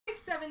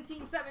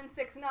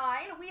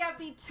17769. We have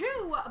the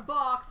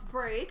 2-box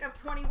break of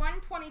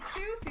 21-22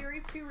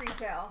 Series 2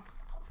 Retail.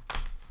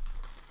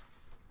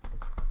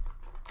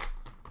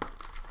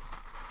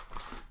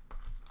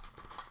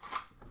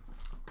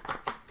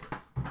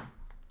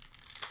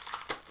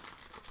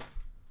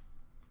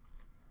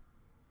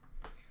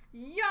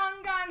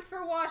 Young Guns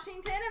for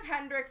Washington of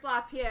Hendrix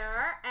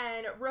Lapierre,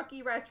 and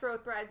rookie retro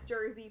threads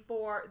jersey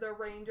for the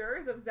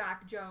Rangers of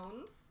Zach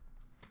Jones.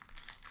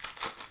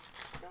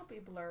 Don't be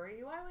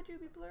blurry. Why would you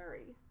be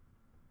blurry?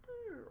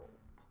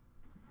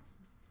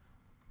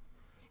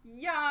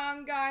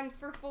 Young Guns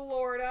for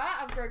Florida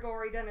of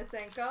Grigory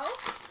Denisenko.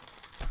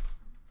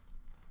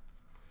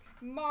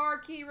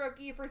 Marquee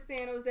rookie for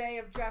San Jose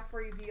of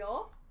Jeffrey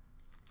Veal.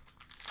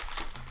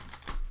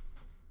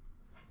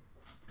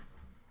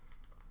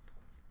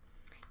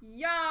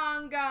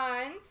 Young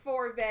Guns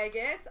for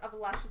Vegas of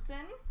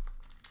Leschyshyn.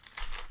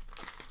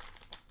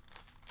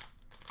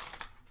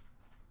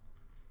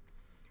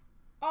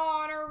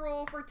 Honor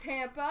Roll for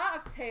Tampa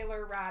of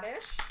Taylor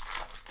Radish.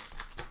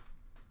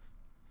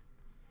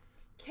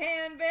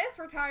 Canvas,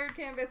 retired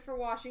canvas for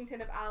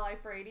Washington of Ally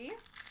Frady.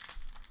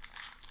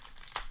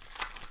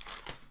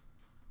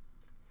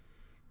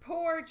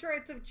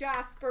 Portraits of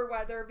Jasper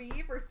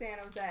Weatherby for San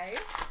Jose.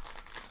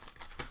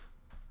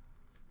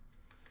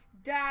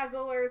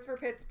 Dazzlers for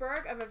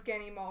Pittsburgh of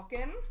Evgeny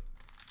Malkin.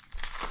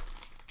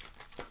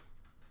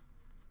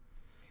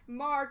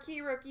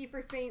 Marquee rookie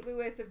for St.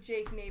 Louis of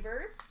Jake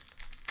Neighbors.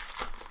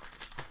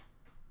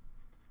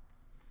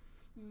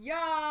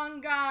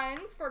 Young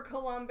Guns for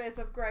Columbus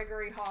of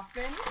Gregory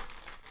Hoffman.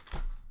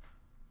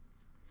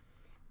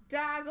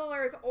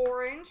 Dazzlers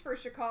Orange for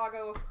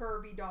Chicago of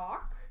Kirby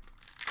Doc.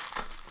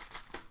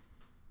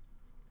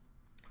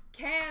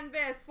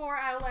 Canvas for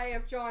LA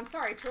of Toronto,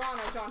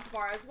 John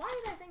Tavares. Why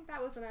did I think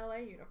that was an LA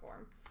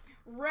uniform?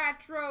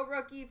 Retro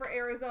rookie for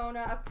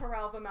Arizona of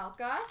Karel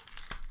Vejmelka.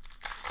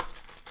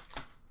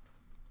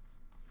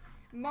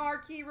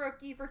 Marquee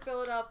rookie for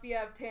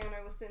Philadelphia of Tanner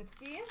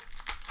Lasinski.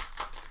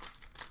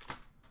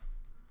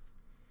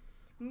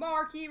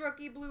 Marquee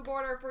rookie blue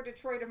border for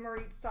Detroit of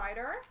Maurice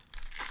Sider.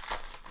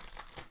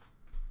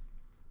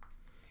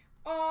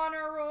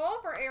 Honor roll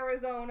for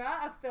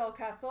Arizona of Phil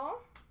Kessel.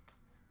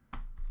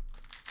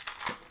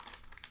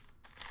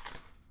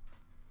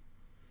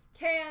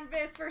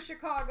 Canvas for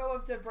Chicago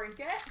of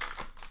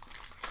DeBrincat.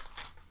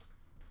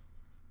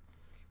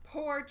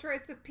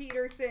 Portraits of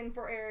Peterson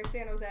for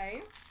San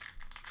Jose.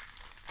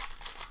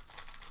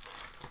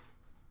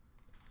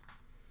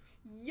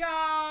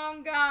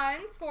 Young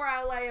Guns for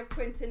LA of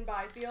Quinton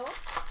Byfield.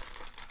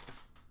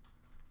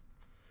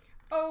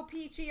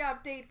 OPG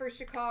update for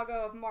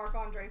Chicago of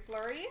Marc-Andre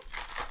Fleury.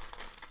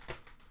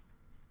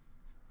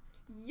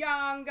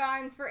 Young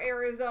Guns for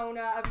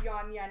Arizona of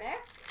Jan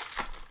Jenik.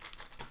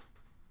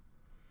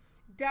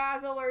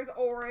 Dazzlers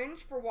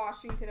Orange for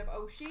Washington of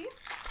Oshie.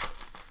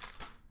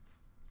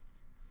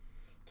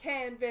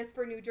 Canvas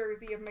for New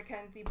Jersey of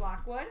Mackenzie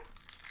Blackwood.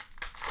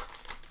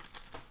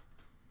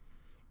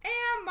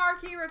 And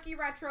Marquee Rookie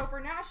Retro for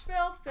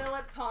Nashville,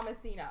 Philip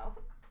Tomasino.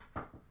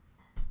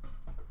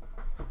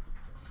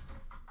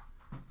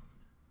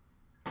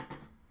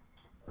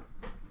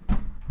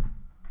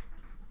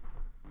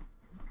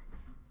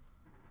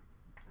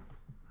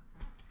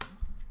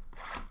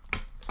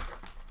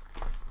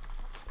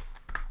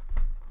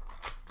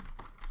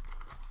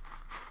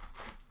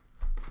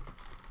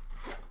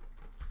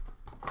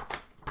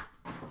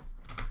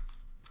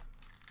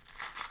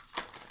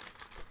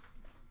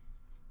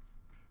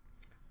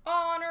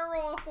 Honor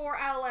roll for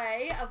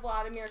LA of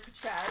Vladimir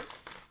Tkachuk.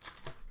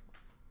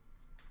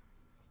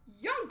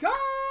 Young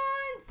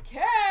Guns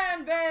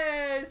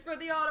canvas for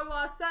the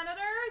Ottawa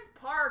Senators,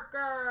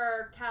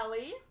 Parker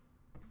Kelly.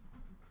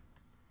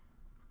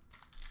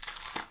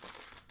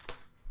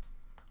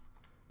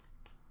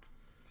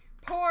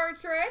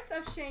 Portrait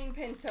of Shane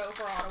Pinto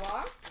for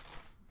Ottawa.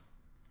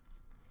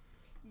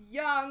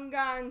 Young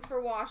Guns for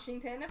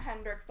Washington of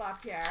Hendrix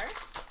Lapierre.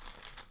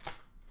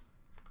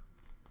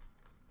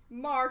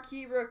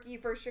 Marquee rookie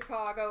for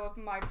Chicago of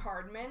Mike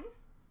Hardman.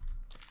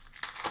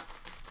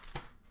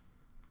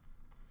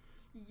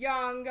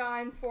 Young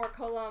Guns for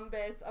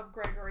Columbus of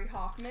Gregory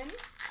Hoffman.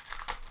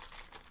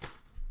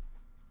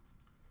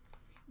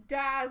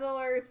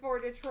 Dazzlers for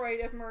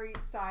Detroit of Maurice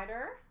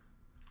Sider.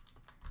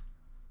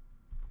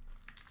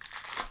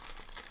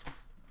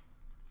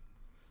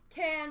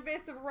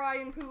 Canvas of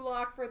Ryan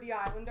Pulock for the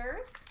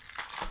Islanders.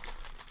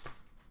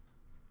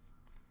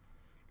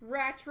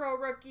 Retro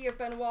rookie of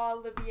Benoit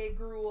Olivier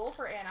Gruel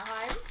for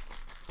Anaheim.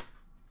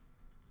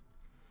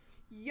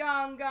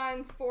 Young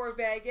Guns for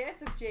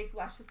Vegas of Jake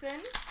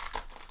Leschyshyn.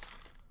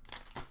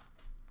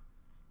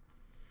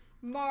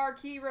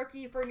 Marquee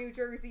rookie for New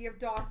Jersey of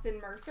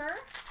Dawson Mercer.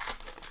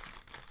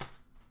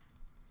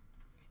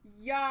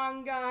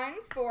 Young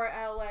Guns for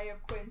LA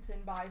of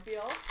Quinton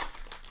Byfield.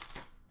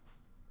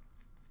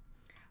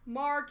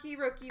 Marquee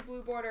rookie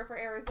blue border for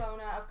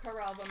Arizona of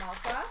Karel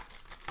Vejmelka.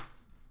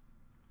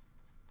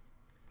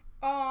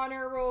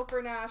 Honor roll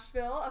for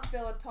Nashville of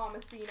Philip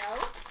Tomasino.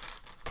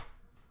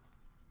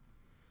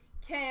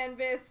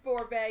 Canvas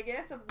for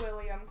Vegas of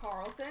William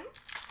Karlsson.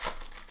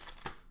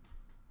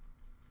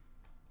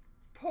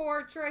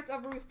 Portraits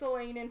of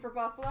Rustalainen for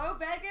Buffalo.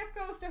 Vegas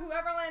goes to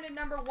whoever landed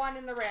number 1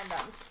 in the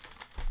randoms.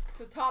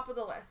 So top of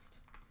the list.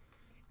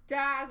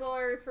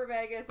 Dazzlers for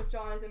Vegas of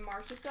Jonathan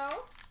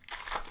Marchessault.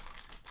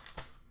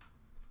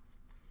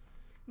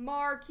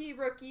 Marquee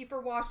Rookie for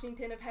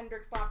Washington of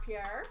Hendrix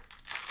Lapierre.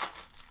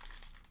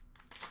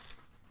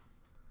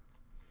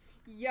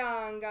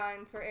 Young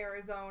Guns for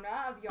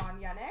Arizona of Jan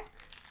Jenik.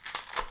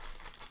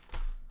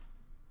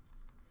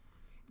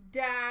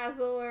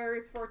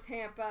 Dazzlers for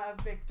Tampa of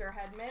Victor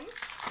Hedman.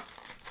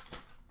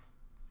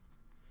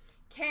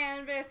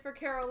 Canvas for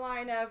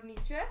Carolina of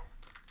Nietzsche.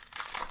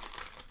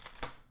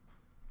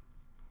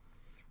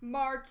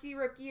 Marquee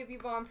Rookie of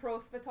Ivan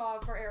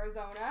Prosvetov for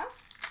Arizona.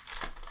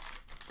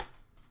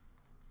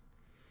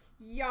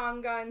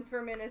 Young Guns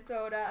for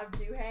Minnesota of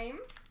Duhaime.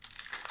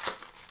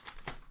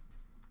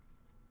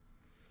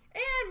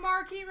 And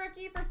Marquee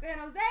Rookie for San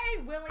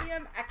Jose,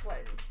 William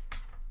Eklund.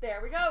 There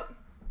we go.